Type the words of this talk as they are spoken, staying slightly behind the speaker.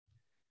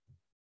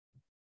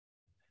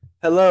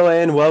Hello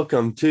and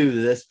welcome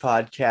to This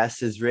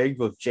Podcast is Rigged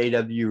with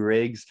JW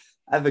Riggs.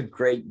 I have a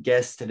great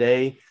guest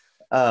today,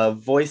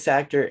 voice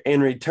actor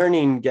and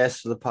returning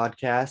guest of the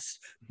podcast,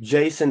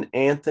 Jason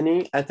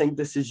Anthony. I think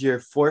this is your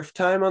fourth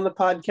time on the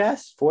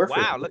podcast. Fourth or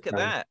Wow, fifth look at time.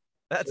 that.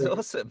 That's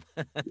awesome.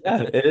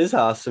 Yeah, it is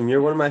awesome.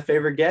 You're one of my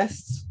favorite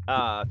guests.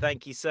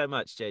 Thank you so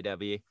much,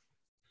 JW.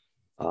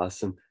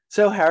 Awesome.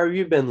 So, how have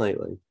you been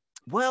lately?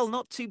 Well,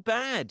 not too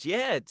bad.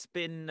 Yeah, it's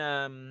been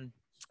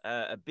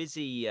a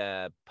busy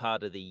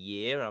part of the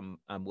year.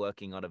 I'm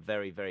working on a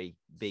very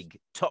big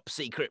top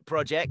secret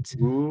project.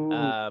 Ooh.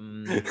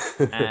 And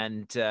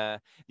the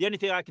only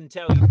thing I can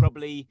tell you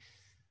probably,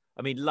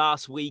 I mean,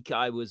 last week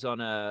I was on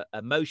a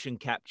motion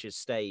capture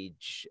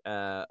stage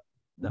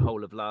the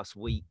whole of last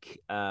week.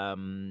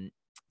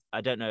 I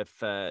don't know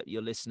if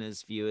your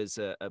listeners, viewers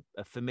are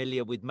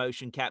familiar with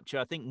motion capture.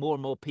 I think more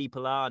and more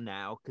people are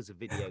now because of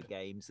video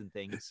games and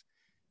things.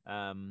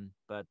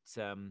 But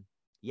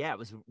yeah, it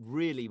was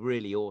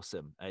really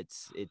awesome.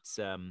 It's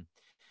a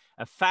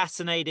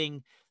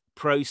fascinating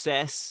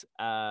process,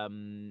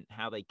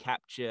 how they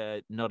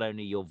capture not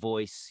only your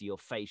voice, your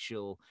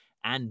facial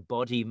and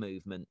body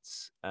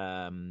movements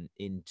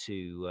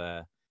into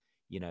a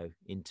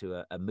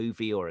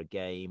movie or a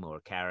game or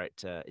a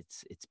character.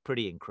 It's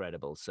pretty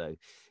incredible. So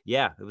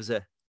yeah, it was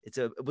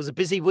a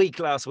busy week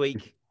last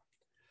week.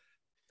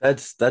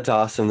 That's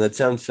awesome. That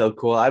sounds so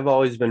cool. I've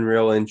always been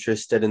real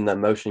interested in the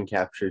motion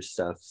capture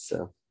stuff.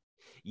 So,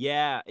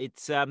 Yeah,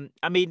 it's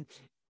I mean,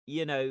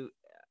 you know,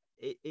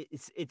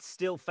 it's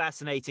still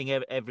fascinating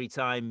every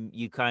time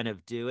you kind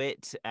of do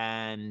it,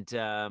 and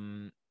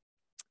that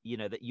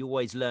you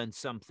always learn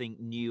something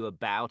new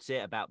about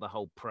it, about the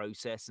whole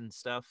process and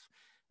stuff.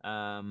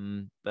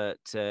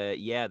 But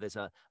yeah, there's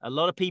a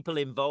lot of people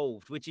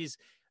involved, which is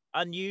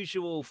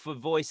unusual for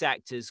voice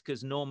actors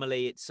because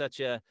normally it's such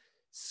a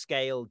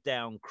scaled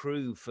down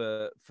crew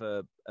for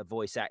a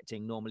voice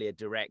acting. Normally a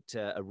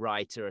director, a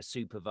writer, a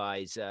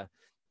supervisor,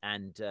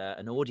 and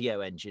an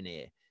audio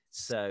engineer.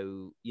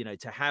 So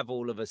to have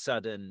all of a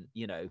sudden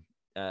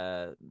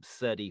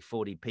 30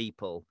 40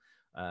 people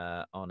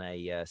on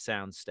a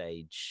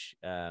soundstage,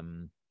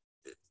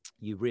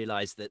 you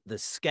realize that the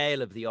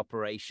scale of the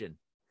operation.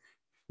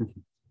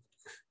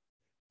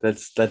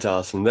 that's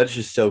awesome. That's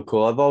just so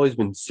cool. I've always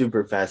been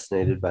super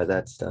fascinated by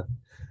that stuff.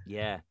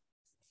 Yeah.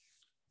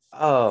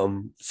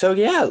 So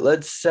yeah,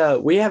 let's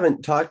we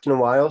haven't talked in a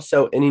while.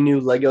 So any new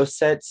Lego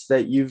sets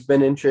that you've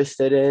been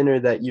interested in or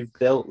that you've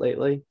built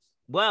lately?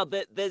 Well,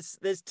 there's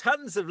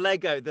tons of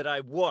Lego that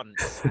I want.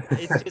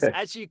 It's just,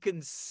 as you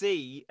can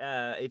see,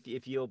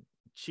 if you're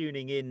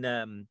tuning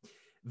in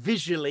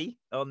visually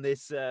on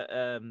this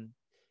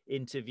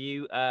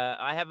interview,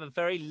 I have a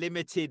very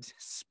limited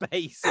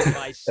space in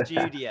my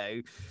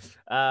studio.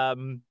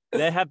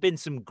 There have been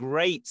some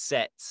great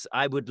sets.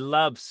 I would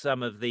love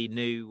some of the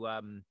new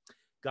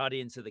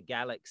Guardians of the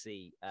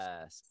Galaxy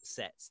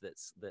sets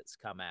that's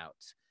come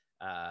out.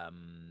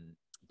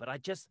 But I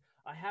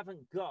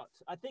haven't got.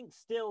 I think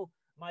still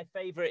my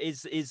favorite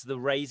is the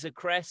Razor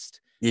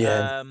Crest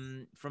Yeah.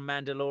 from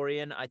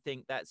Mandalorian. I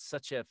think that's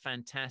such a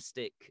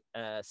fantastic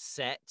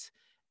set,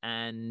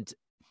 and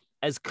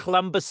as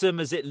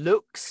clumbersome as it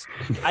looks,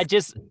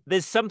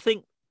 there's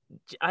something,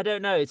 I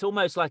don't know. It's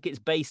almost like it's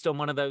based on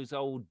one of those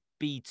old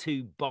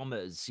B-2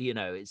 bombers.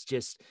 It's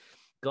just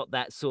got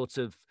that sort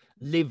of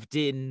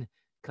lived-in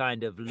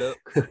kind of look.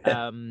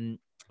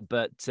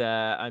 But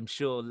I'm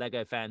sure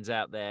Lego fans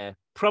out there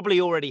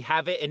probably already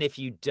have it, and if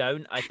you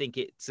don't, I think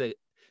it's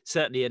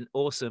certainly an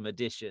awesome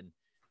addition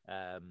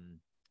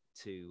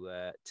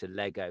to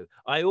Lego.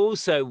 I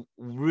also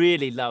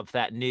really love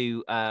that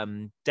new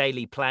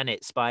Daily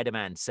Planet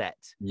Spider-Man set.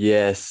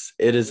 Yes,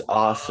 it is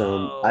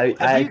awesome. Oh, I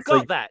have you actually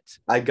got that?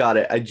 I got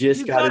it. I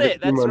just You got got it a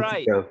it. few That's months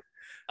right. ago.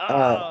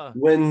 Oh,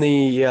 When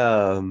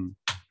the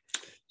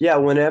yeah,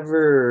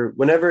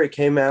 whenever it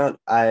came out,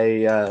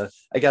 I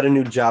got a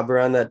new job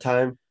around that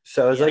time.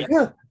 So I was like, yeah.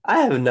 huh, I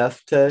have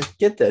enough to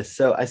get this.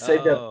 So I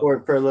saved up Oh, for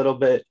it for a little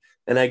bit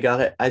and I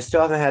got it. I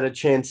still haven't had a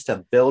chance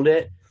to build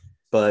it,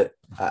 but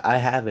I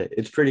have it.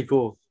 It's pretty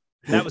cool.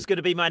 that was going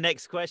to be my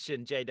next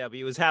question,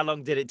 JW, was how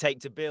long did it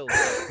take to build?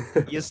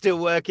 But you're still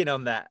working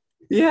on that.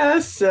 Yeah,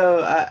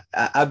 so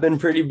I've been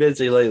pretty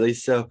busy lately,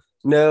 so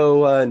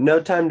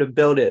no time to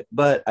build it,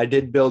 but I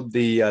did build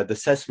the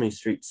Sesame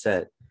Street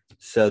set.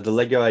 So the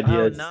Lego Oh,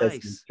 Ideas Sesame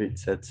nice. Street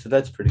set. So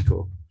that's pretty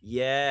cool.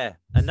 Yeah.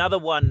 Another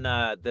one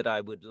that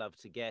I would love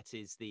to get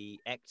is the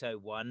Ecto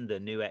 1, the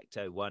new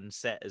Ecto 1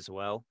 set as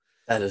well.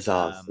 That is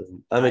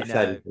awesome. I'm I know.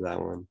 excited for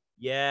that one.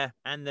 Yeah,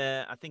 and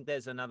I think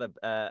there's another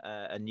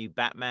a new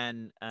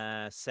Batman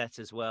set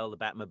as well, the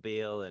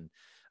Batmobile, and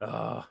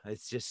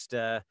it's just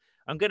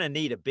I'm gonna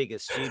need a bigger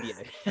studio.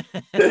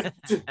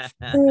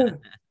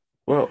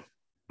 Well,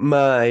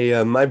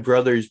 my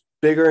brother's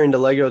bigger into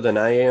Lego than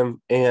I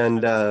am,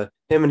 and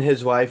him and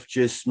his wife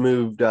just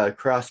moved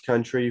cross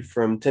country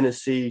from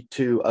Tennessee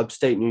to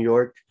upstate New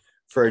York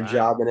for a Wow,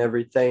 job and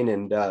everything,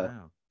 and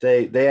wow.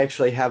 they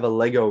actually have a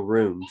Lego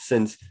room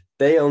since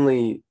they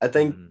only I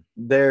think Mm.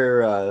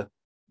 their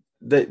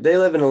they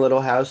live in a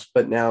little house,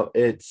 but now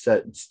it's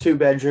 2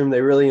 bedroom.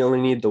 They really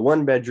only need the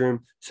 1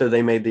 bedroom, so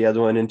they made the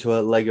other one into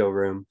a Lego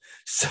room.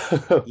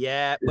 So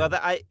Yeah, well,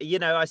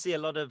 I see a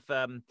lot of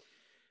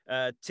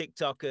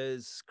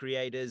TikTokers,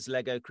 creators,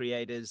 Lego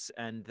creators,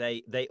 and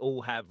they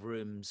all have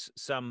rooms.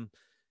 Some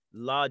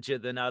larger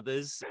than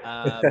others,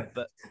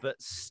 but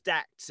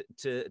stacked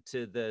to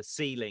the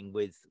ceiling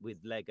with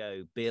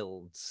Lego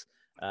builds,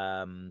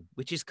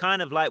 which is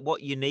kind of like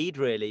what you need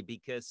really,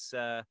 because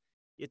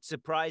it's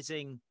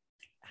surprising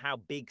how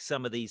big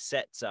some of these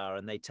sets are,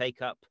 and they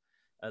take up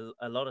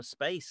a lot of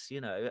space.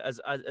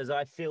 As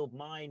I filled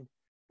mine.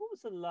 What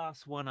was the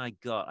last one I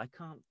got? I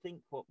can't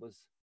think what was.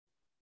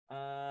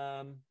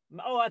 I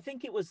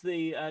think it was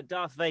the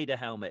Darth Vader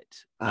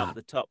helmet up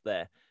the top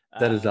there.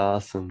 that is Um,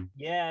 awesome.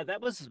 yeah,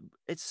 that was.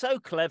 It's so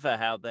clever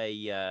how they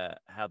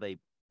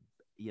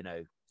you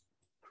know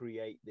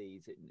create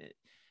these. It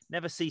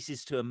never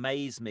ceases to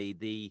amaze me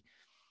the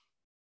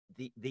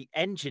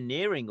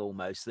engineering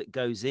almost that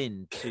goes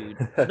in to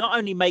not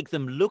only make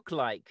them look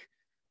like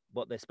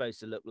what they're supposed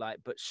to look like,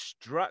 but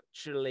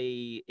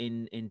structurally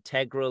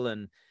integral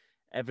and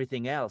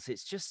everything else.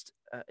 It's just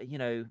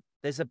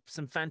there's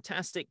some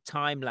fantastic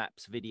time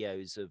lapse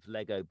videos of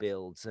Lego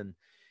builds, and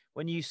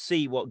when you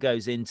see what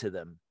goes into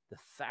them, the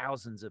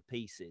thousands of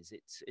pieces,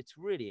 it's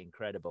really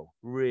incredible,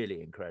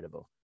 really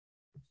incredible.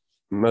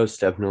 Most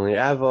definitely.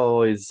 I've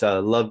always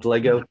loved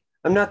Lego.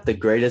 I'm not the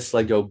greatest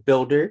Lego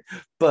builder,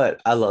 but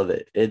I love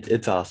it.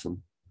 It's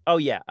awesome. Oh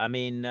yeah, I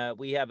mean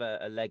we have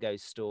a Lego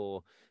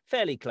store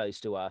fairly close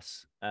to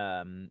us,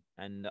 and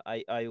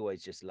I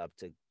always just love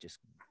to just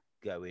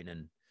go in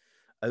and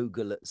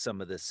ogle at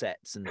some of the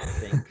sets and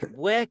think,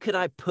 where could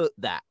I put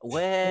that?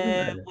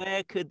 Where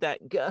could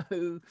that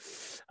go?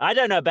 I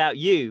don't know about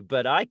you,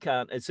 but I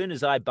can't. As soon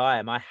as I buy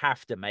them, I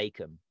have to make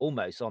them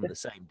almost on the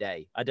same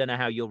day. I don't know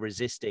how you're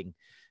resisting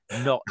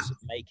not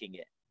making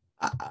it.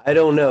 I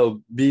don't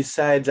know.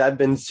 Besides, I've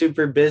been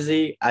super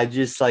busy. I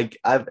just like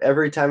I've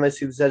every time I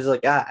see the set, it's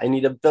like, I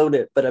need to build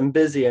it, but I'm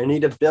busy. I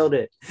need to build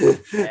it.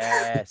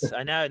 Yes,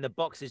 I know. And the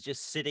box is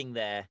just sitting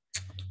there,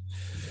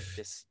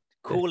 just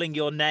calling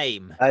your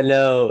name. I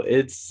know.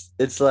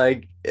 It's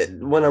like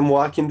when I'm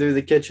walking through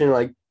the kitchen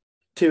like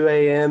 2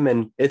 a.m.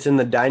 and it's in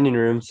the dining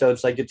room. So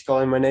it's like it's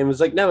calling my name. It's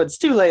like, no, it's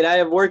too late. I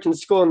have work and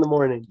school in the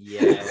morning.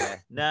 Yeah.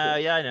 No,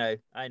 yeah,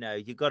 I know.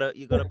 You gotta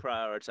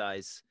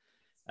prioritize.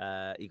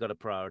 You got to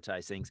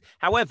prioritize things.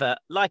 However,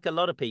 like a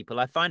lot of people,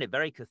 I find it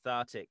very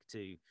cathartic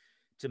to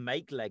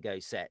make Lego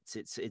sets.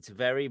 It's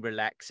very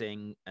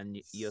relaxing,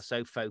 and you're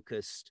so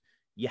focused.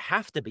 You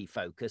have to be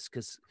focused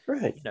because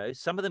Right.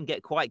 some of them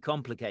get quite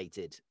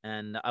complicated.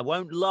 And I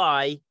won't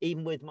lie,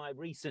 even with my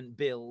recent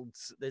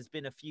builds, there's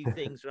been a few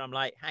things where I'm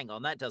like, hang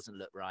on, that doesn't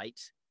look right,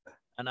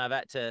 and I've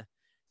had to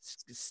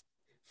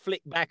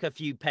flick back a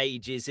few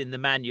pages in the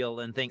manual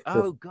and think,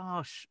 oh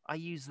gosh, I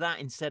use that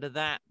instead of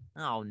that.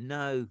 Oh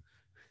no.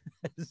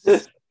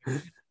 I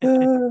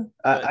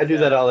do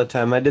that all the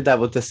time. I did that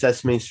with the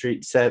Sesame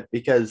Street set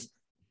because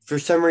for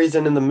some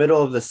reason in the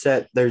middle of the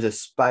set there's a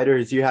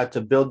spiders. You have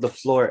to build the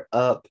floor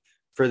up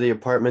for the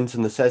apartments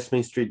in the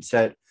Sesame Street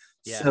set.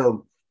 Yeah.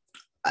 So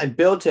I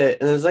built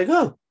it and I was like,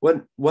 oh,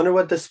 wonder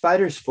what the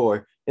spider's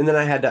for. And then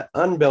I had to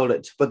unbuild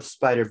it to put the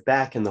spider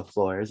back in the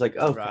floor. It's like,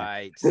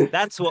 okay. Right.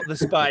 That's what the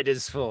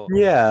spider's for.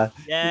 Yeah.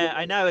 Yeah,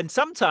 I know. And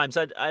sometimes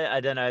I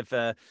don't know if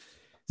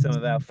some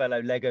of our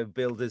fellow Lego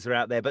builders are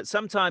out there, but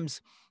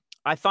sometimes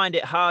I find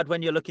it hard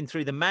when you're looking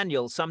through the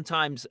manual.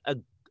 Sometimes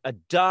a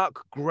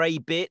dark gray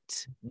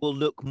bit will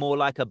look more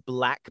like a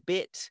black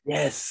bit.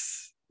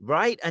 Yes.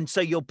 Right. And so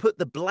you'll put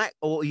the black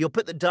or you'll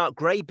put the dark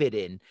gray bit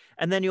in,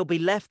 and then you'll be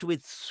left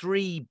with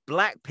 3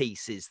 black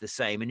pieces the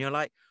same. And you're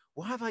like,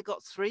 why have I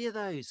got 3 of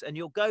those? And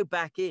you'll go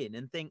back in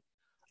and think,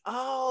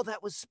 oh,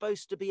 that was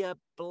supposed to be a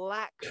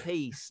black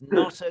piece,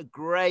 not a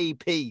gray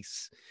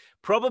piece.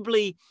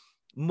 Probably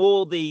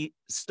more the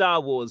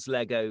Star Wars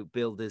Lego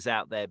builders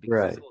out there, because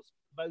right. Of course,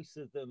 most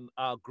of them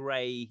are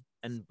gray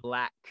and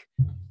black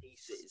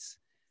pieces,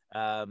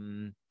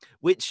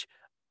 which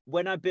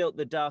when I built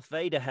the Darth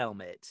Vader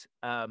helmet,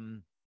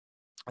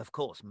 of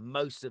course,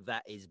 most of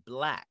that is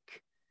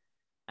black,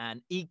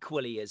 and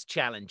equally as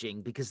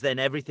challenging because then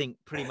everything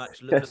pretty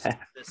much looks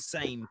the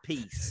same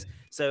piece.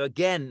 So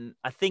again,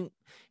 I think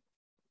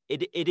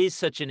it is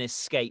such an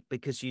escape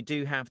because you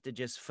do have to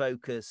just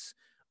focus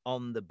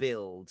on the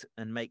build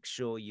and make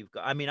sure you've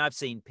got. I mean, I've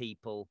seen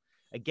people.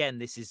 Again,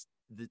 this is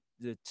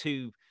the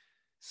two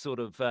sort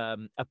of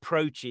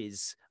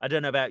approaches. I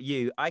don't know about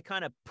you. I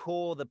kind of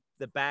pour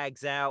the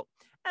bags out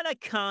and I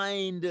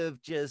kind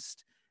of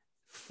just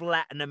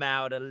flatten them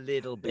out a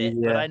little bit.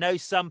 Yeah. But I know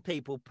some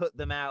people put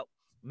them out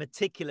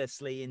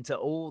meticulously into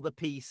all the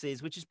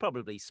pieces, which is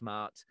probably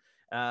smart,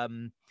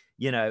 and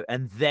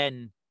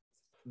then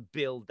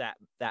build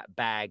that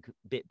bag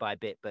bit by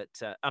bit. But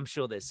I'm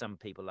sure there's some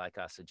people like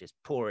us who just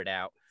pour it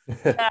out.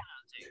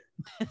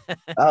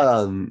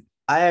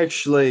 I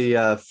actually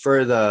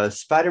for the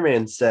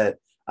Spider-Man set,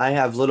 I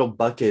have little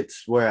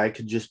buckets where I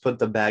could just put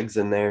the bags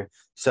in there.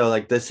 So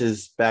like this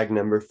is bag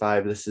number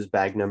 5, this is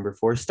bag number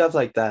 4, stuff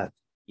like that.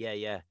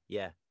 Yeah.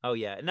 Oh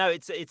yeah. No,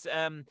 it's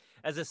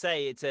as I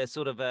say, it's a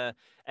sort of a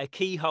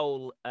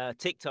keyhole.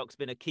 TikTok's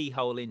been a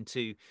keyhole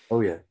into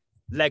Oh yeah.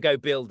 Lego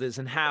builders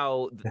and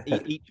how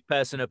each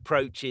person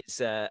approaches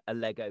a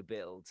Lego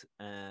build.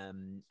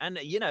 And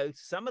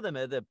some of them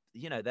are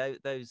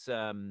those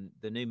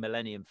the new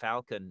Millennium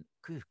Falcon.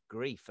 Good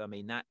grief! I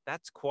mean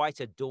that's quite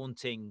a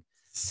daunting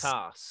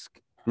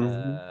task.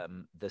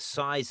 Mhm. The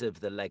size of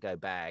the Lego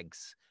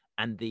bags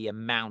and the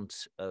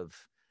amount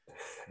of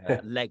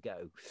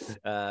Lego.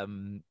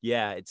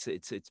 Yeah,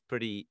 it's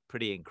pretty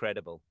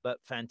incredible, but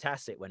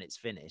fantastic when it's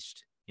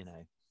finished.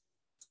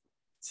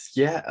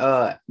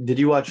 Yeah. Did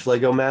you watch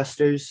Lego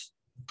Masters?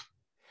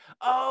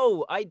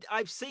 Oh,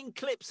 I've seen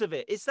clips of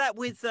it. Is that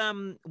with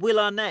Will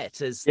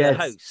Arnett as the Yes.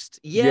 host?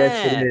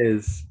 Yes, it Yeah.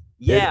 is. It's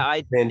Yeah,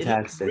 it looks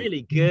fantastic.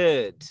 really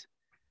good.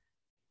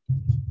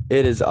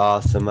 It is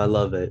awesome. I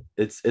love it.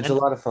 It's a And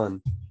lot of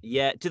fun.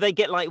 yeah, do they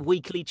get like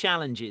weekly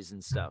challenges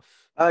and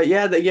stuff?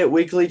 Yeah, they get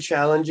weekly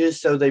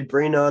challenges, so they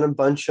bring on a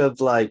bunch of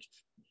like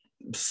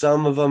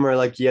some of them are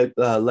like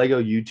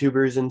Lego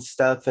YouTubers and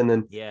stuff, and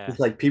then Yeah. it's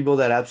like people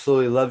that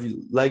absolutely love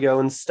Lego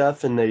and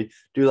stuff, and they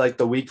do like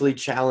the weekly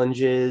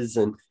challenges,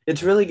 and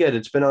it's really good.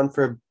 It's been on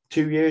for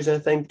 2 years, I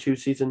think, 2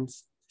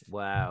 seasons.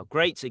 Wow.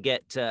 Great to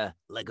get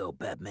Lego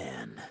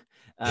Batman.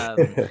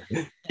 Um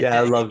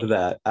Yeah, I loved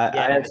that. I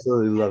yeah,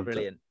 absolutely loved it.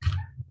 brilliant.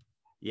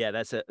 Yeah,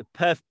 that's a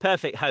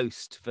perfect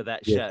host for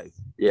that Yes, show.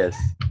 yes.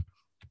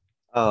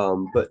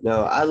 But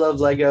no, I love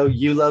Lego.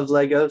 You love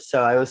Lego,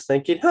 so I was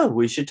thinking,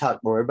 we should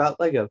talk more about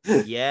Lego.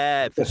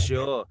 Yeah, for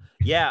sure.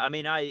 Yeah, I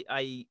mean, I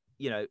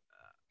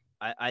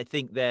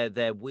think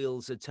their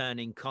wheels are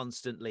turning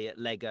constantly at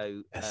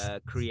Lego, Yes.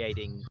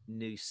 creating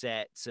new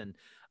sets, and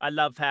I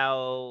love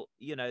how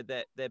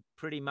they're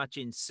pretty much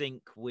in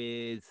sync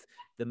with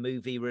the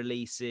movie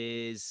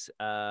releases.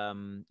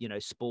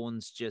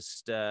 Spawn's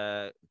just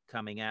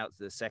coming out,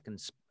 the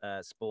second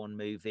Spawn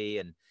movie,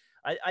 and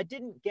I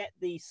didn't get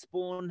the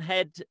Spawn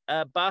head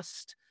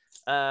bust.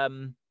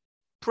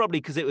 Probably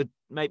because it would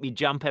make me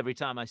jump every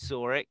time I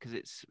saw it, because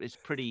it's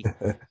pretty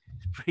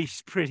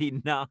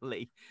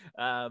gnarly.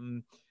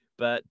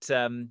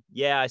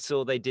 Yeah, I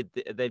saw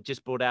they've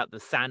just brought out the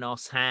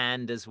Thanos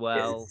hand as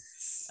well.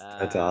 Yes,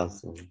 that's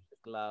awesome.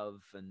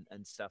 Glove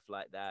and stuff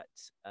like that.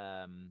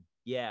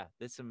 Yeah,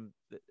 there's some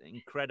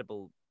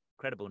incredible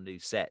new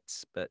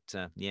sets, but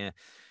yeah,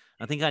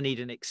 I think I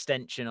need an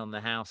extension on the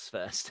house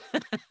first.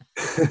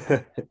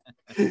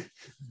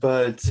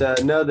 But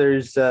no,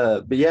 there's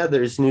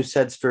new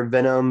sets for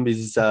Venom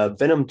because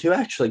Venom 2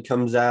 actually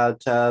comes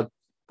out some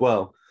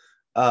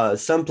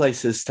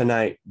places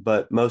tonight,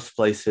 but most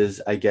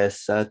places I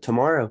guess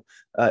tomorrow.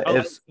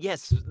 If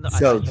Yes, no, I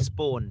so said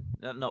Spawn,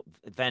 not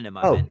Venom.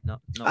 I Oh, meant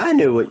not I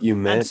knew Spawn what you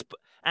and meant.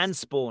 and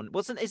Spawn.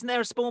 Isn't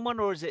there a Spawn one,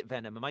 or is it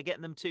Venom? Am I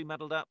getting them too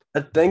muddled up?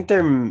 I think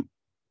there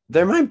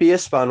might be a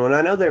Spawn one.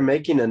 I know they're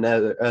making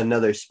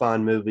another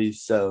Spawn movie,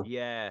 so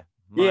Yeah,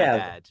 my yeah.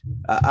 bad.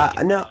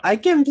 I no, I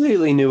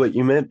completely knew what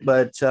you meant,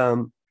 but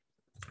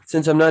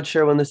since I'm not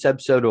sure when this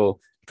episode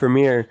will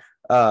premiere,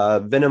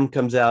 Venom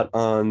comes out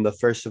on the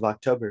 1st of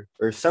October,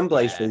 or some Yeah,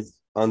 places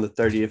on the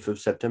 30th of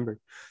September.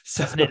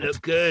 So doesn't it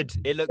look good?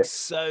 It looks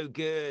so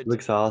good.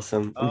 looks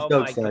awesome. I'm Oh so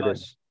my excited.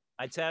 gosh.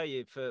 I tell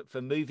you, for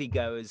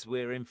moviegoers,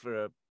 we're in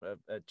for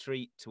a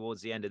treat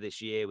towards the end of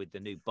this year with the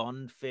new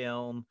Bond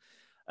film,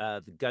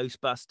 the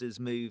Ghostbusters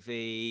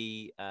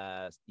movie,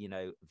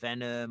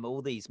 Venom,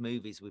 all these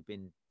movies we've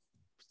been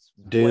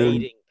Dune.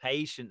 waiting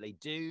patiently.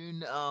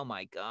 Dune, oh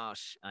my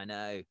gosh, I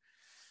know.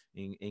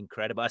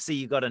 Incredible. I see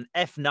you got an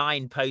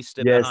F9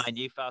 poster Yes. behind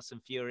you, Fast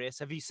and Furious.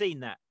 Have you seen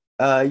that?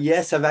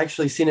 Yes, I've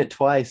actually seen it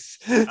twice.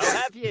 Oh,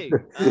 have you?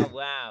 Oh,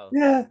 wow.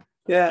 Yeah,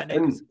 yeah, And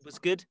it and was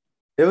good?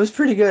 it was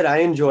pretty good. I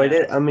enjoyed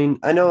Yeah. it. I mean,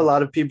 I know a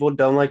lot of people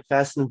don't like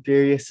Fast and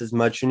Furious as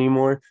much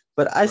anymore,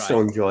 but I still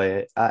Right. enjoy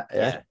it. I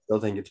Yeah. still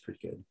think it's pretty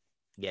good.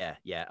 Yeah.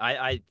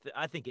 I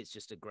think it's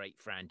just a great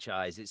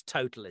franchise. It's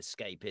total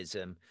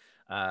escapism.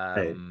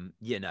 Hey.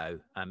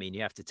 I mean,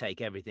 you have to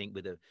take everything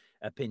with a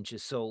pinch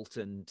of salt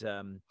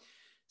and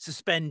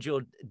suspend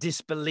your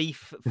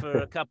disbelief for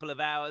a couple of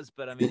hours.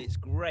 But I mean, it's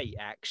great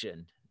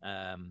action.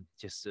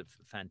 Just a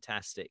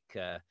fantastic.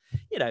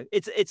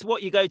 It's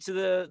what you go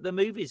to the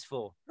movies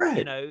for.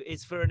 Right.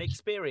 It's for an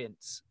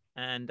experience,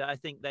 and I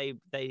think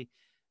they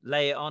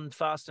lay it on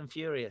Fast and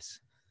Furious.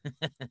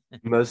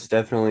 Most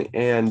definitely.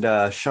 And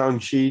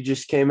Shang-Chi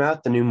just came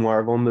out, the new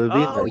Marvel movie.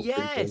 That Oh, was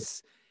pretty good.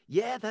 yes.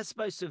 Yeah, that's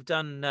supposed to have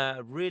done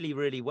really,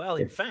 really well.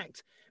 In Yes.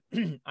 fact,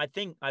 I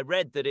think I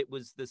read that it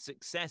was the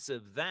success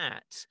of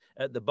that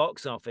at the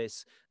box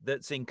office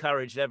that's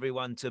encouraged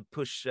everyone to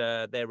push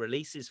their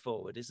releases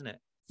forward, isn't it?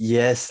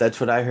 Yes,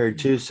 that's what I heard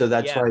too. So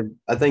that's Yeah, why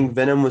I think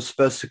Venom was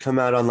supposed to come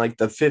out on like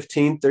the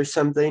 15th or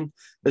something.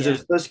 Because it was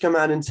yeah, supposed to come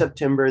out in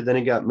September, then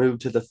it got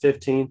moved to the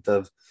 15th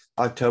of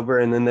October,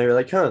 and then they were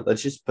like,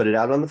 let's just put it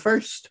out on the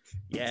 1st.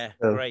 yeah.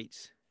 So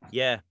Great.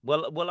 Yeah.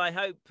 Well, I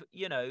hope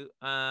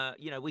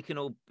we can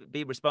all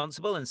be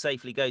responsible and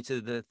safely go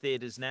to the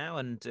theaters now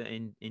and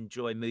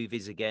enjoy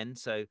movies again.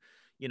 So,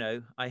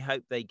 I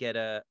hope they get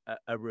a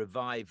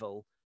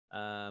revival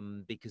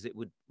because it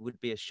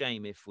would be a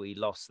shame if we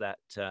lost that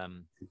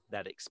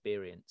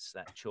experience,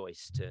 that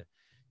choice to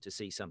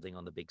see something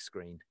on the big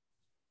screen.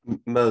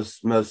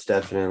 Most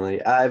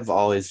definitely. I've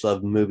always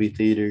loved movie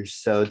theaters,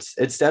 so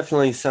it's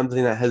definitely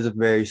something that has a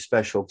very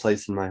special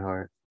place in my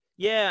heart.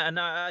 Yeah, and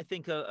I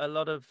think a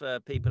lot of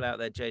people out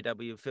there,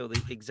 JW, feel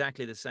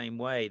exactly the same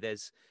way.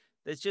 There's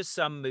just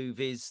some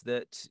movies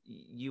that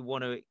you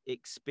want to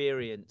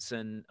experience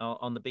and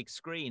on the big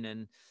screen,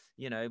 and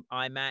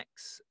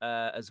IMAX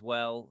as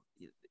well.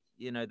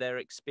 They're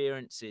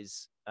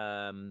experiences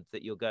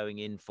that you're going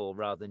in for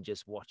rather than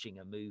just watching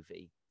a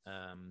movie.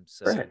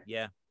 Right.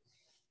 Yeah.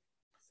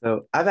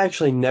 So I've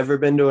actually never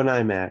been to an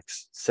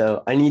IMAX,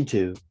 so I need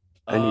to.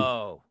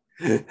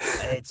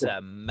 It's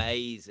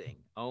amazing.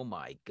 Oh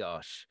my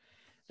gosh.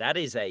 That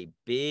is a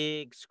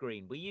big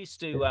screen. We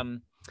used to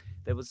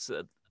there was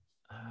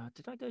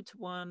did I go to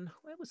one?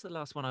 Where was the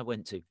last one I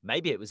went to?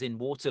 Maybe it was in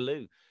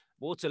Waterloo.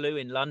 Waterloo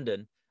in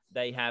London.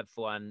 They have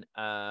one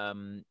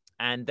and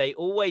they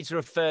always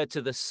refer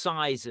to the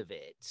size of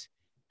it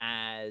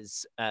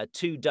as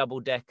 2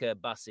 double-decker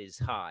buses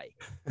high.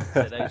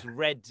 So those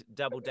red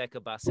double-decker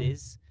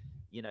buses,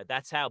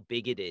 that's how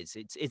big it is.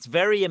 It's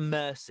very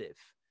immersive.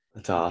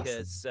 That's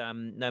because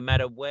awesome. No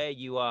matter where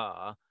you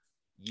are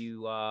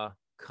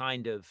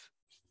kind of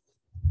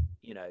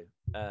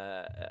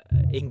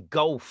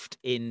engulfed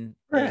in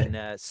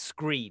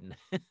screen.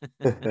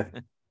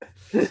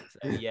 So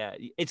yeah,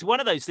 it's one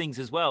of those things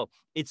as well.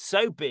 It's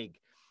so big,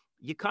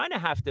 you kind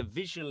of have to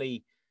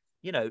visually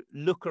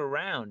look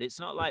around. It's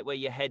not like where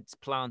your head's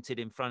planted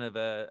in front of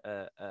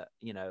a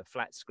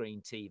flat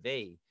screen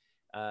TV.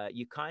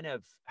 You kind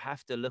of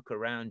have to look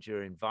around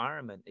your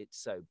environment. It's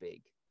so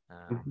big.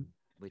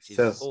 Which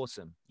is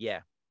awesome. Yeah.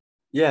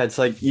 Yeah, it's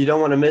like you don't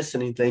want to miss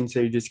anything,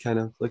 so you're just kind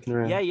of looking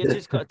around. Yeah, you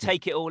just got to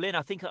take it all in.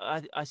 I think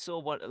I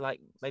saw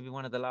maybe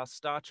one of the last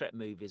Star Trek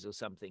movies or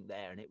something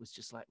there, and it was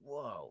just like,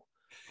 whoa.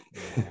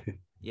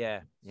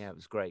 Yeah, it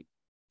was great.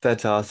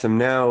 That's awesome.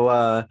 Now,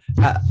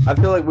 I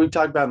feel like we've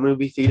talked about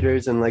movie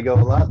theaters and Lego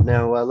a lot.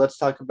 Now, let's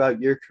talk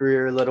about your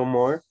career a little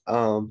more.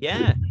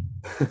 Yeah.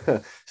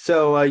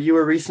 So you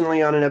were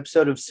recently on an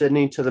episode of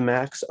Sydney to the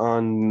Max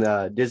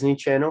on Disney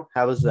Channel.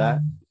 How was that?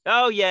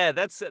 Oh yeah,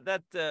 that's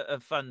a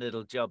fun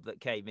little job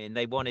that came in.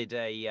 They wanted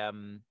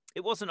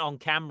it wasn't on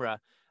camera.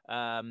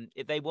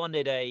 They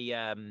wanted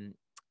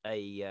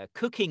a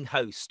cooking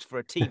host for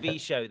a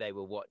TV show they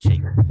were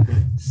watching.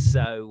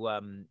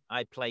 So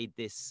I played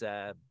this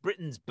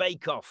Britain's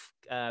Bake Off.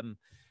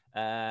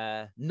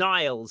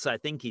 Niles, I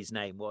think his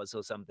name was,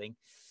 or something.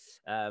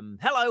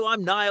 Hello,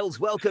 I'm Niles.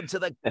 Welcome to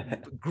the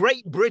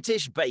Great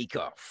British Bake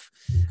Off.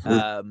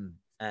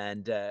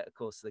 And of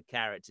course, the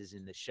characters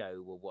in the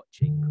show were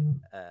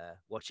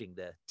watching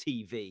the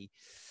TV.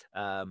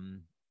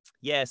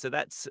 Yeah, so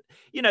that's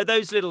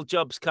those little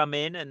jobs come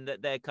in, and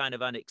that they're kind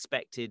of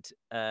unexpected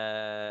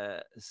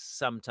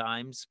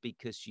sometimes,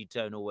 because you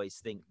don't always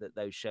think that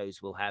those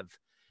shows will have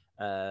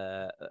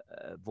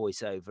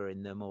voiceover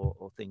in them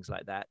or things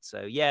like that.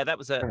 So yeah, that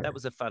was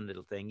a fun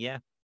little thing. Yeah.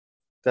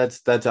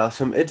 That's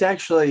awesome. It's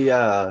actually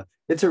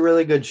it's a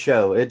really good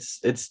show. It's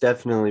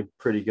definitely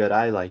pretty good.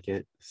 I like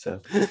it.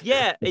 So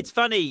yeah, it's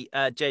funny,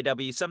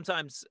 JW.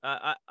 Sometimes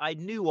I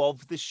knew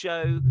of the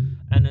show,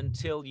 and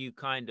until you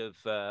kind of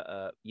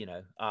are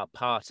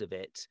part of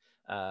it,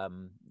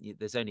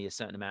 there's only a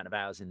certain amount of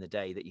hours in the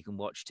day that you can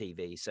watch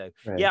TV. So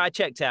yeah, I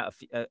checked out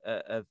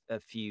a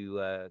few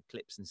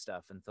clips and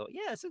stuff, and thought,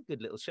 yeah, it's a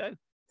good little show.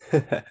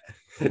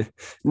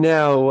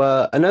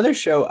 Now, another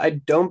show I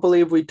don't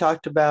believe we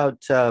talked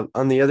about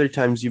on the other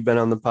times you've been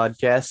on the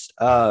podcast,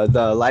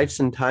 the life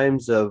and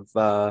times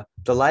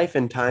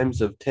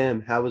of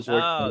Tim. How was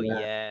working on that?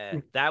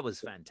 Yeah, that was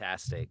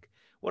fantastic.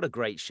 What a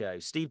great show.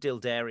 Steve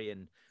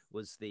Dildarian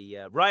was the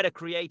writer,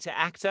 creator,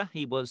 actor.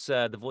 He was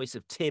the voice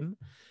of Tim.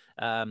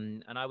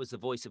 And I was the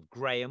voice of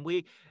Graham.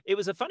 It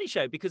was a funny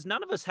show because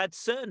none of us had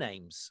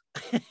surnames.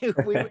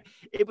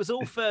 It was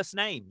all first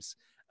names.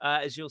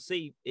 As you'll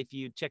see, if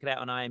you check it out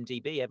on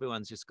IMDb,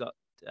 everyone's just got,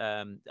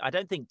 I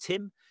don't think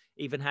Tim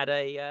even had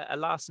a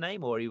last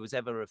name, or he was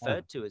ever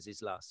referred to as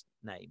his last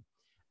name.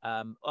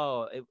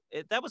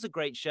 That was a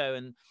great show.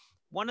 And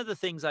one of the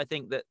things I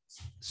think that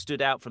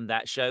stood out from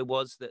that show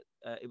was that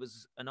it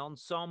was an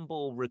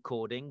ensemble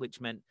recording, which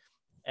meant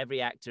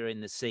every actor in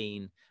the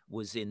scene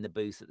was in the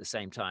booth at the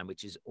same time,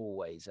 which is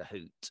always a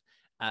hoot.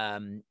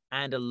 And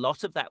a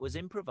lot of that was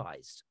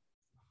improvised.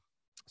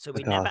 So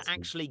we never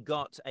actually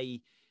got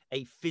a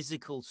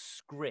physical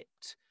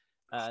script.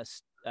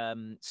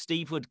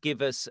 Steve would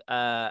give us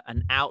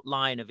an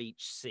outline of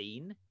each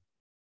scene,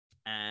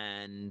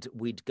 and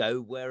we'd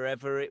go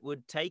wherever it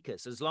would take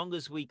us, as long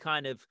as we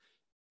kind of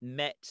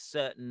met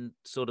certain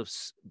sort of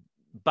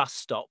bus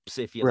stops,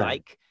 if you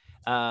like,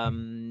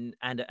 and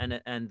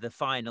the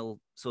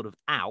final sort of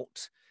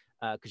out,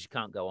 because you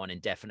can't go on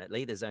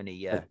indefinitely. There's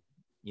only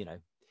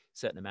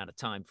certain amount of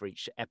time for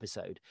each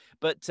episode.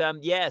 But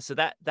yeah, so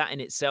that in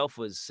itself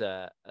was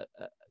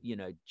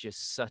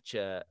just such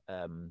a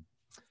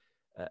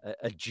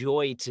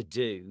joy to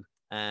do.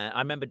 I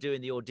remember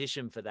doing the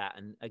audition for that,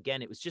 and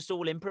again, it was just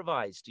all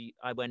improvised.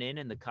 I went in,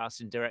 and the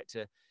casting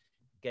director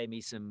gave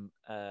me some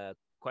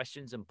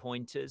questions and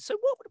pointers. So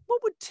what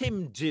would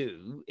Tim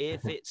do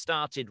if it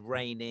started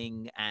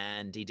raining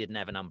and he didn't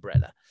have an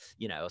umbrella,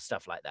 or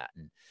stuff like that?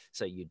 And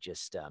so you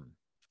just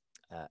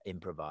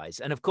improvise.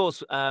 And of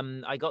course,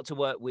 I got to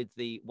work with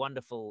the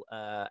wonderful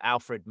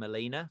Fred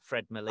Molina,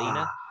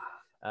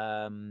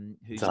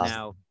 who's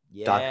awesome.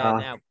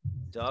 now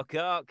Doc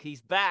Ock.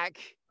 He's back.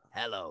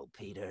 Hello,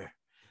 Peter.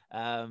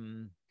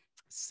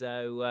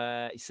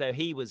 So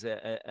he was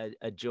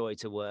a joy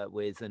to work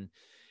with, and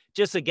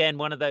just again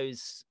one of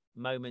those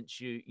moments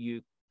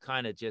you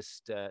kind of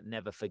just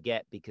never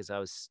forget,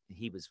 because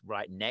he was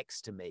right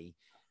next to me,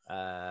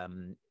 a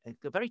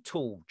very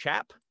tall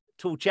chap,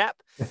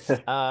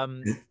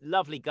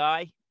 lovely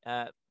guy,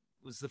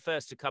 was the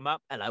first to come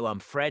up. Hello, I'm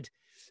Fred.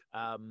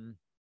 And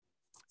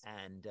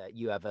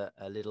you have a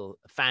little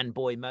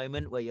fanboy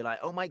moment where you're like,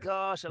 oh my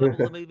gosh, I love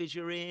all the movies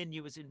you're in.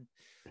 You was in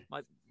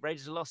my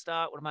Raiders of the Lost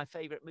Ark, one of my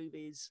favorite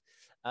movies.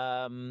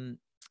 So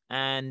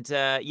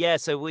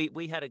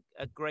we had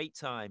a great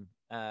time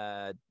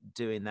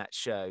doing that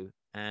show.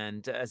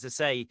 And as I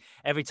say,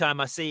 every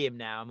time I see him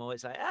now, I'm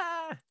always like,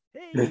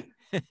 hey.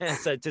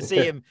 So to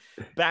see him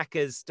back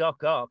as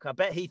Doc Ock, I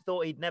bet he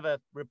thought he'd never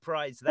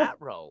reprise that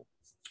role.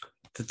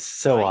 That's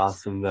so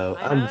awesome, though.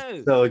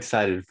 I'm so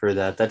excited for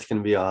that. That's going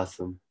to be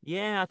awesome.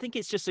 Yeah, I think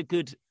it's just a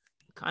good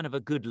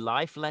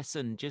life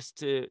lesson, just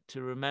to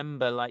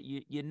remember, like,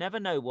 you never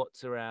know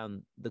what's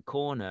around the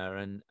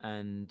corner,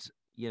 and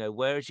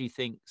whereas you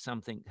think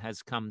something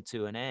has come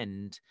to an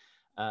end,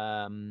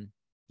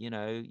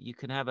 you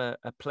can have a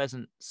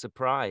pleasant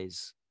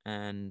surprise.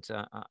 And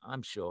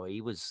I'm sure he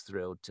was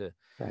thrilled to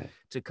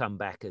come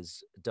back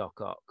as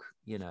Doc Ock,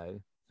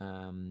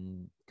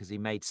 because he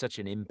made such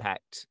an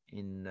impact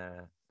in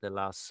the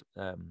last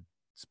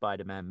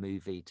Spider-Man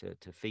movie to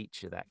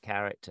feature that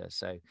character.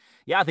 So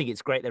yeah, I think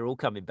it's great they're all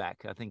coming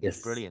back. I think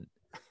it's brilliant.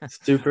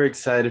 Super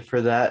excited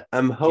for that.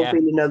 I'm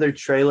hoping another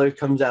trailer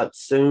comes out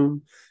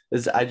soon,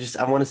 because I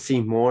want to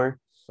see more.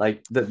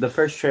 Like the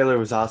first trailer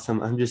was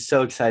awesome. I'm just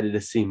so excited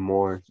to see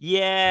more.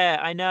 Yeah,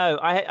 I know.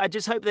 I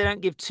just hope they don't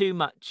give too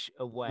much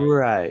away.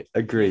 Right.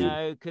 Agreed.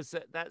 Because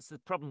that's the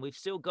problem. We've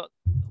still got,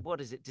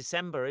 what is it,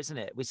 December, isn't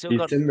it? We still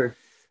December.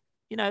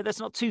 got, that's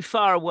not too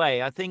far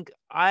away. I think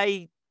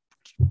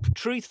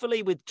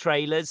truthfully, with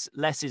trailers,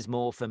 less is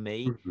more for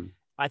me. Mm-hmm.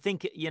 I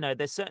think,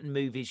 there's certain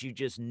movies you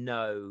just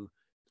know,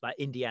 like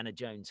Indiana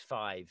Jones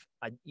 5.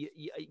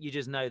 You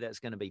just know that's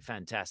going to be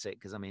fantastic,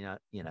 because, I mean,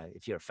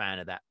 if you're a fan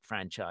of that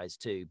franchise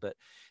too. But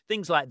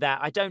things like that,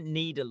 I don't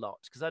need a lot,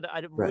 because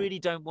I really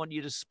don't want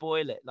you to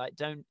spoil it. Like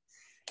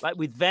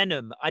with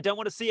Venom, I don't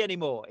want to see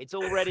anymore. It's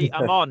already,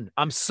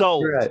 I'm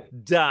sold,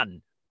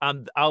 done.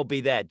 I'll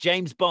be there.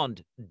 James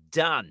Bond,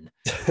 done.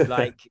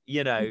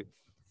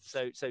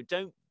 So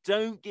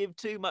don't give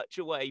too much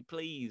away,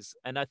 please.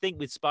 And I think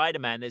with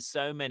Spider-Man, there's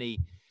so many,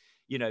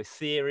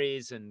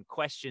 theories and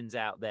questions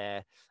out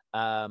there,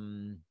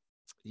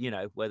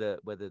 whether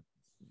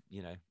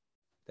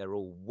they're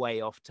all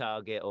way off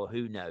target or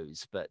who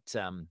knows. But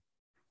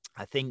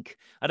I think,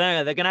 I don't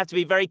know, they're going to have to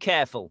be very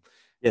careful.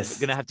 Yes.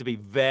 They're going to have to be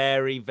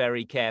very,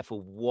 very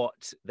careful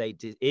what they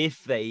do,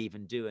 if they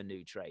even do a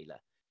new trailer,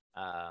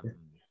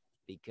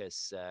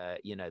 because,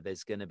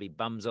 there's going to be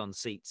bums on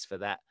seats for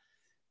that.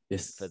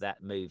 Yes. For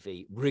that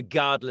movie,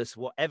 regardless,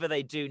 whatever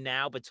they do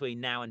now between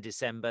now and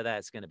December,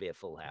 that's going to be a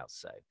full house.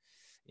 So,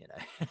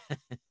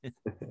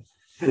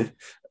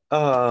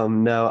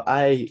 No,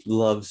 I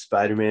love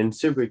Spider-Man.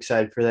 Super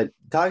excited for that.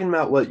 Talking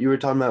about what you were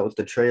talking about with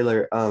the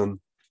trailer,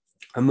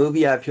 a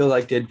movie I feel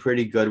like did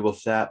pretty good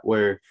with that,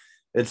 where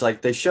it's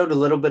like they showed a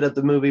little bit of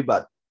the movie,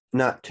 but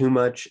not too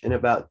much, in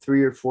about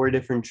 3 or 4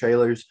 different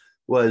trailers,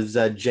 was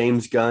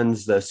James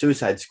Gunn's The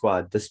Suicide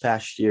Squad this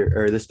past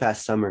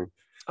summer.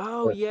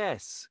 Oh,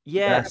 yes.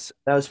 That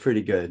was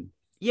pretty good.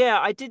 Yeah,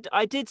 I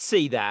did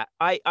see that.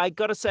 I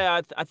gotta say,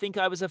 I think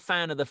I was a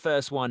fan of the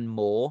first one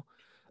more.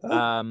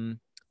 Oh.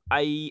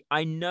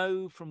 I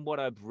know from what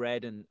I've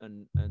read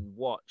and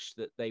watched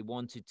that they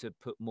wanted to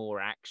put more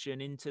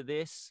action into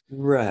this.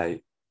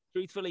 Right.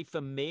 Truthfully,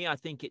 for me, I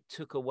think it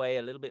took away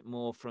a little bit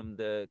more from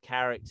the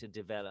character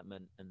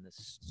development and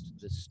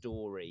the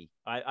story.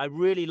 I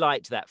really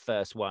liked that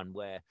first one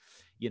where,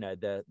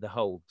 the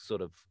whole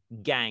sort of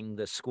gang,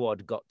 the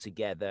squad got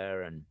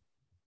together, and,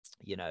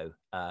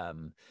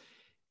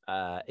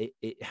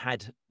 it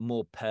had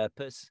more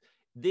purpose.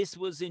 This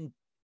was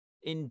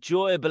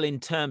enjoyable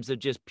in terms of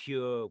just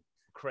pure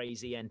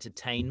crazy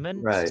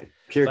entertainment. Right.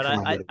 Pure but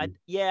comedy.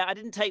 I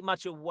didn't take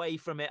much away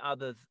from it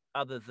other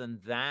than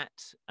that.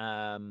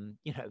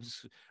 It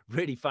was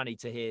really funny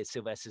to hear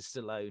Sylvester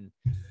Stallone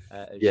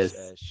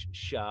as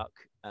Shark,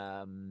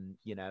 and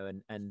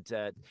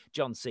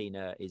John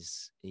Cena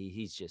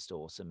he's just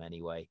awesome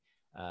anyway.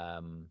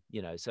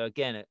 So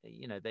again,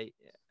 they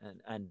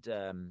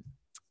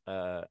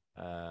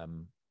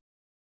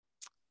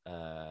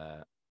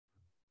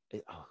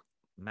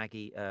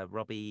Maggie,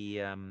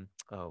 Robbie,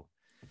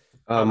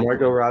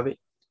 Margot Robbie.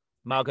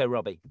 Margot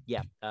Robbie.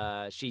 Yeah.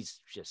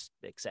 She's just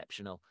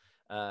exceptional.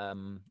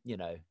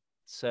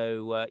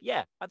 So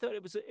yeah, I thought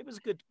it was a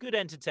good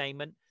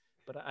entertainment,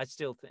 but I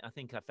still I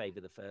think I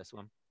favor the first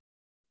one.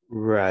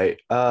 Right.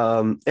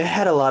 It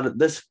had a lot of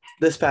this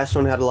past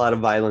one had a lot of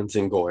violence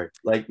and gore,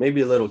 like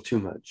maybe a little too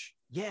much.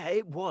 Yeah,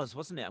 it was,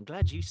 wasn't it? I'm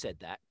glad you said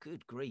that.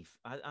 Good grief.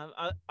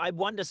 I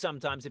wonder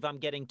sometimes if I'm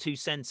getting too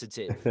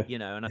sensitive,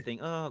 and I think,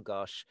 oh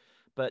gosh.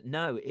 But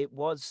no, it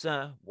was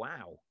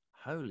wow.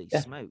 Holy Yeah.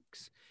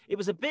 smokes. It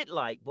was a bit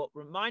like what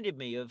reminded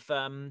me of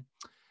uh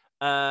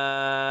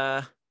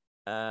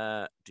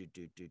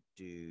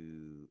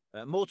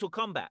Mortal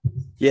Kombat. The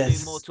new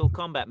Yes. Mortal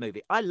Kombat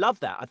movie. I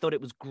love that. I thought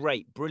it was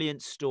great.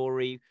 Brilliant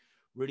story,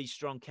 really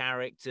strong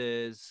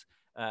characters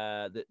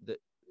that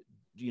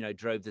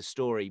drove the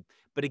story.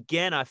 But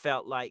again, I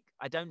felt like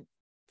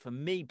for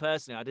me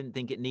personally, I didn't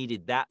think it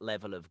needed that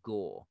level of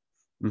gore.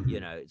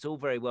 Mhm. It's all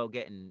very well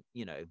getting,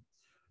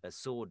 a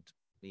sword,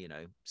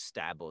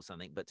 stab or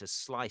something, but to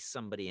slice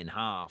somebody in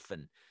half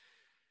and,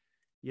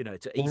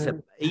 to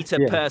eat a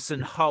Yeah.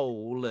 person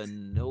whole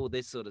and all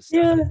this sort of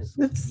stuff.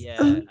 Yeah, it's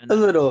Yeah. And a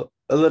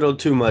little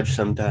too much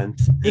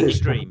sometimes.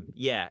 extreme.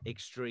 Yeah. Yeah.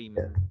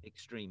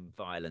 Extreme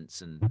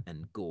violence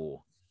and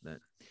gore. But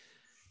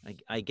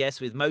I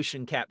guess with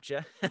motion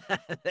capture,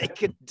 they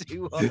can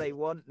do what they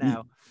want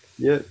now.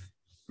 Yeah.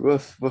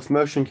 With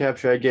motion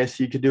capture, I guess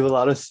you could do a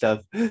lot of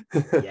stuff.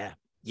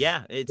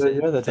 Yeah. It's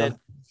That's awesome.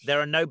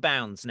 there are no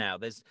bounds now.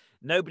 There's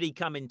nobody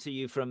coming to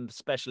you from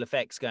special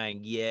effects going,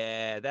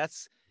 yeah,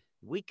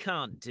 we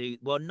can't do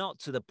well, not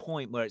to the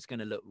point where it's going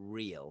to look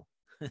real.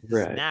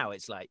 Right. Now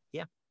it's like,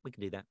 yeah, we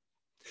can do that.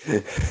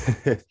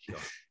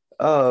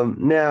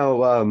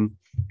 Now,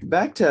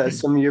 back to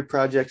some of your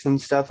projects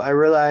and stuff. I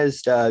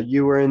realized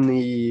you were in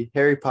the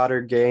Harry Potter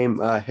game,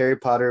 Harry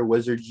Potter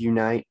Wizards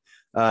Unite,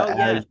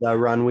 as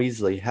Ron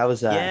Weasley. How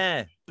was that?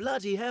 Yeah,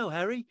 bloody hell,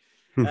 Harry.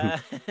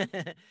 Yeah,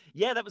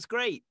 that was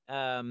great.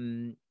 Yeah,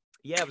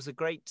 it was a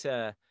great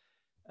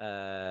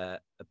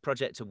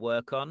project to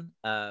work on.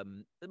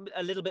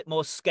 A little bit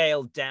more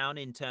scaled down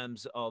in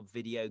terms of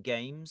video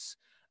games.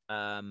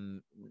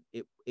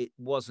 It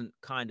wasn't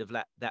kind of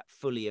that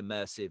fully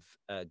immersive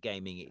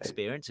gaming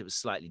experience. It was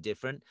slightly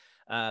different,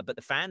 but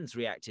the fans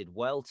reacted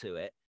well to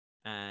it,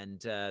 and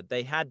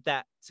they had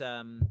that.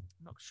 I'm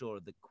not sure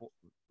of the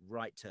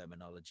right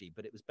terminology,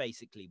 but it was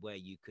basically where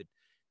you could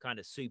kind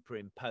of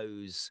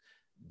superimpose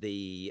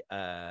the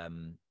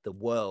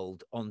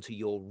world onto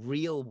your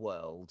real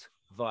world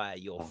via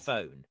your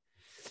phone.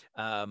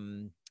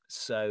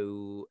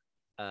 So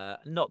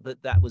not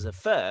that was a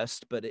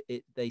first, but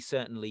they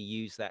certainly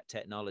use that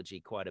technology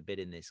quite a bit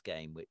in this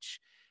game,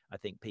 which I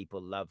think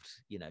people loved,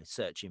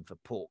 searching for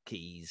port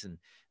keys and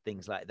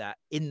things like that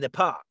in the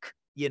park,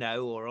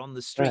 or on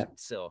the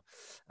streets, or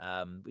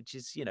which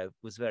is,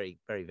 was very,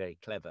 very, very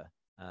clever.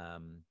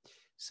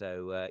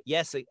 So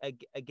yes,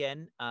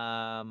 again,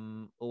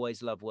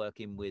 always love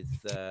working with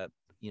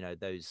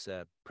those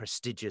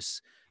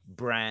prestigious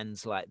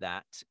brands like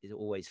that. It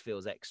always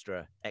feels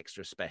extra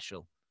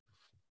special.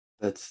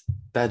 That's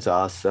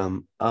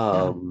awesome.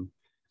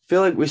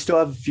 Feel like we still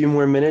have a few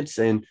more minutes,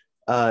 and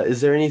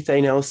is there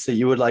anything else that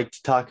you would like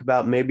to talk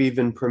about, maybe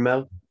even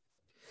promote?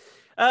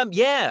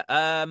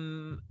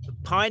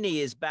 Piney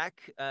is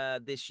back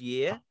this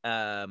year.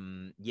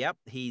 Yep,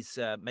 he's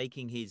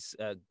making his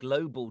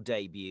global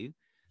debut.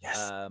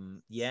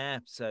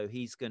 Yes. So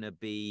he's going to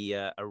be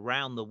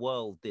around the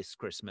world this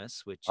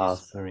Christmas, which is very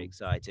Awesome.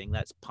 exciting.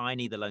 That's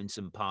Piney the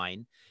Lonesome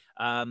Pine.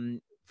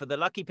 For the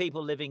lucky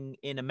people living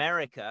in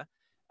America,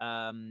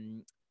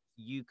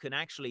 you can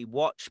actually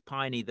watch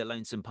Piney the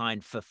Lonesome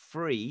Pine for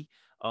free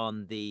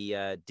on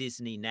the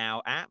Disney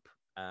Now app,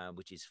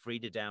 which is free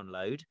to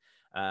download.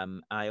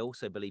 I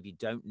also believe you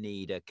don't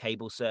need a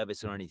cable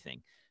service or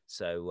anything.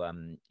 So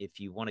if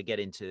you want to get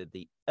into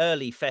the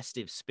early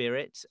festive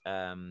spirit,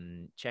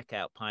 check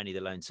out Piney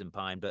the Lonesome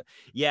Pine. But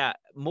yeah,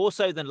 more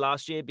so than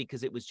last year,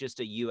 because it was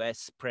just a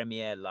US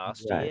premiere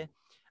last year.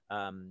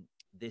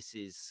 This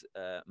is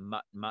a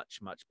much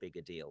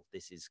bigger deal.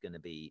 This is going to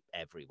be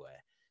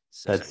everywhere.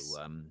 So That's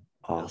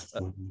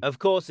awesome. Of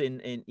course,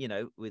 in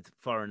with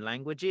foreign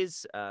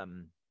languages,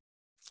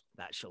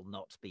 that shall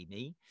not be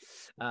me.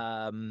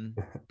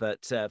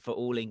 But for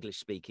all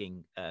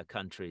English-speaking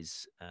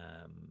countries,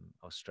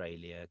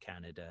 Australia,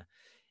 Canada,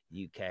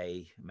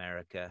 UK,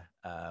 America,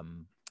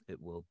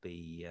 it'll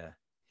be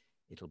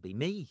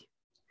me.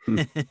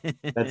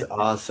 That's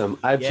awesome.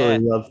 I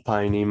absolutely love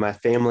Piney. My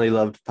family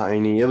loved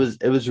Piney. It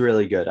was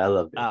really good. I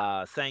loved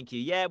it. Thank you.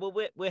 Yeah, well,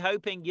 we're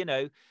hoping,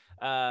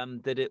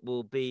 that it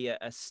will be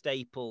a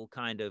staple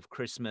kind of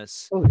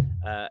Christmas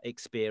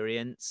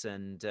experience,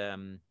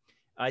 and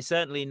I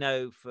certainly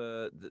know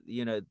for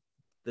the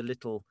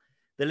little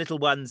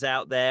ones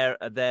out there,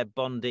 they're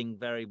bonding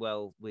very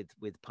well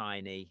with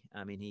Piney.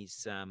 I mean,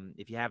 he's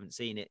if you haven't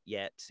seen it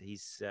yet,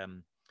 he's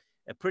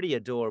a pretty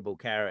adorable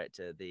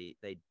character. The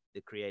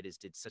creators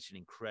did such an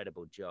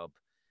incredible job.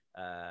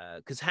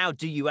 Because how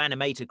do you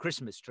animate a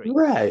Christmas tree?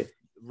 Right.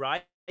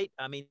 Right.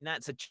 I mean,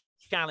 that's a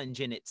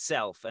challenge in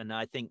itself. And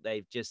I think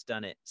they've just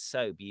done it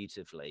so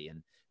beautifully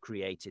and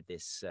created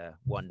this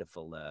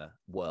wonderful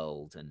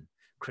world and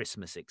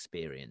Christmas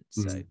experience.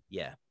 So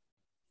yeah.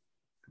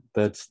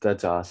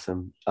 That's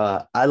awesome.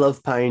 I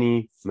love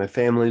Piney. My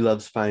family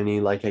loves Piney.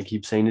 Like I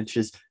keep saying,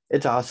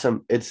 it's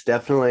awesome. It's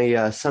definitely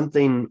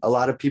something a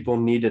lot of people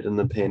needed in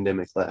the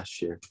pandemic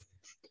last year.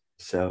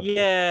 So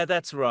yeah,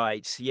 that's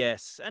right.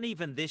 Yes, and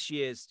even this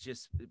year's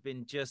just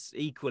been just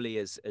equally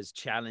as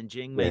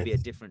challenging. Maybe a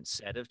different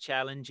set of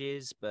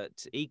challenges, but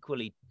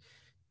equally,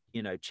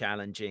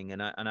 challenging.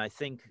 And I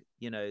think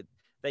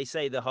they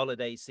say the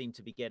holidays seem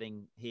to be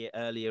getting here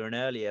earlier and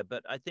earlier,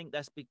 but I think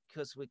that's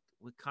because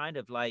we're kind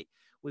of like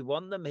we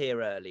want them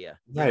here earlier.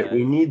 Right,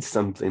 we need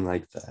something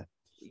like that.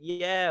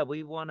 Yeah,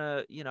 we want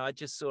to, I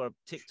just saw a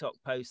TikTok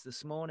post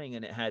this morning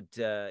and it had,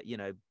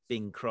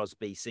 Bing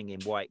Crosby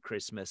singing White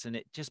Christmas, and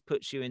it just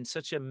puts you in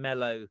such a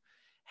mellow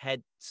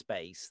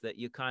headspace that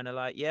you're kind of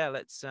like, yeah,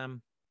 let's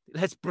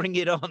bring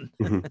it on.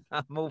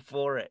 I'm all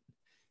for it.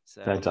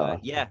 So that's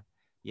awesome.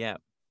 Yeah.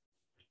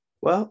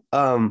 Well,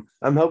 I'm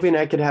hoping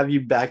I could have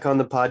you back on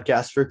the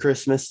podcast for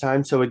Christmas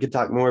time so we could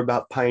talk more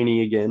about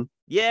Piney again.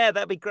 Yeah,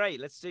 that'd be great.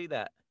 Let's do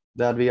that.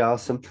 That'd be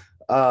awesome.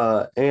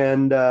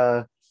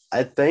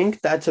 I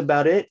think that's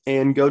about it.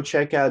 And go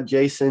check out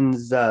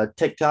Jason's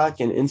TikTok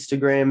and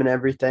Instagram and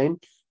everything.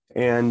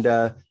 And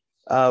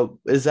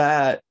is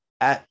that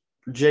at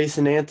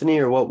Jason Anthony,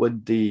 or what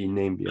would the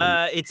name be?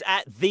 It's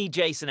at the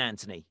Jason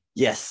Anthony.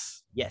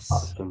 Yes.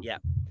 Awesome. Yeah.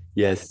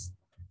 Yes.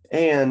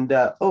 And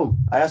I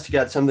also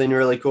got something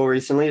really cool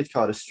recently. It's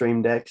called a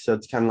Stream Deck. So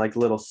it's kind of like a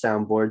little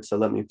soundboard. So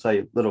let me play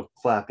a little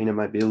clapping. It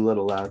might be a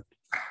little loud.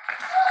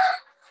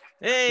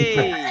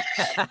 Hey,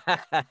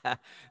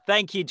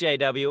 thank you,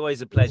 JW.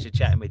 Always a pleasure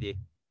chatting with you.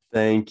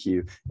 Thank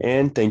you.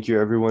 And thank you,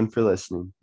 everyone, for listening.